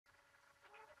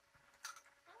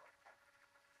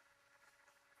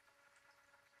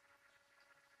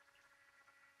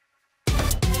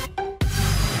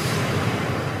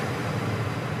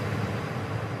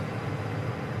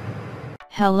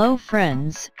Hello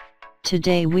friends,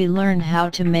 today we learn how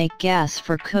to make gas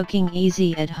for cooking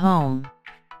easy at home.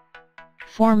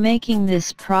 For making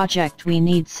this project we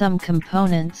need some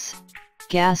components: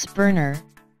 gas burner,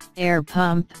 air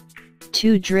pump,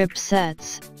 2 drip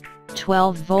sets,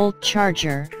 12-volt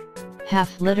charger,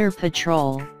 half-liter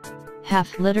petrol,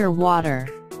 half-liter water.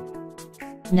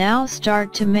 Now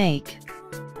start to make.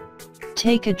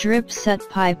 Take a drip set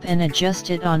pipe and adjust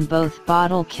it on both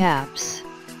bottle caps.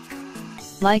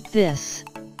 Like this.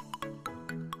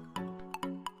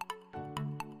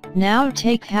 Now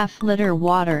take half-liter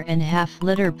water and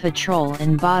half-liter petrol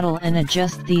in bottle and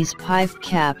adjust these pipe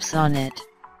caps on it.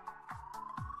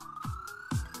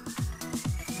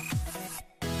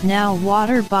 Now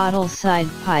water bottle side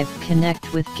pipe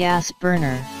connect with gas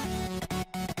burner.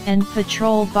 And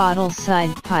petrol bottle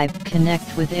side pipe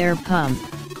connect with air pump.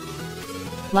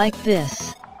 Like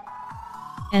this.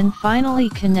 And finally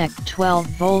connect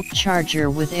 12-volt charger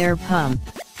with air pump.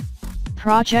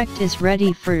 Project is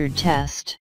ready for your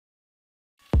test.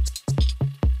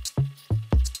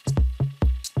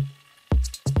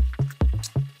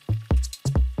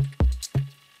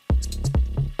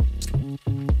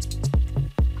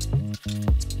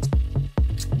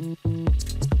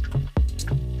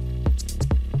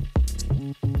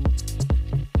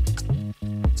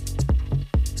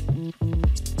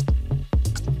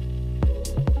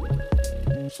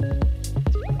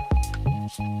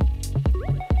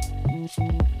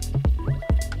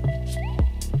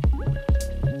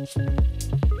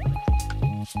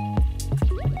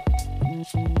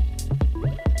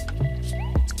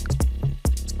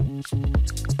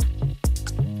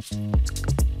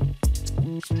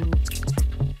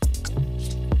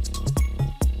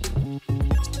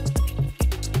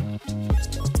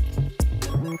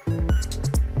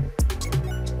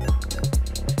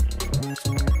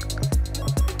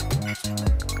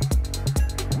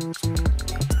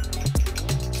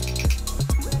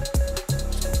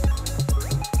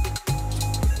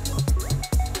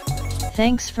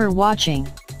 Thanks for watching.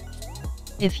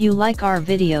 If you like our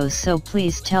videos, so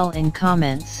please tell in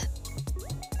comments.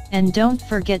 And don't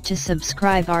forget to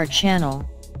subscribe our channel.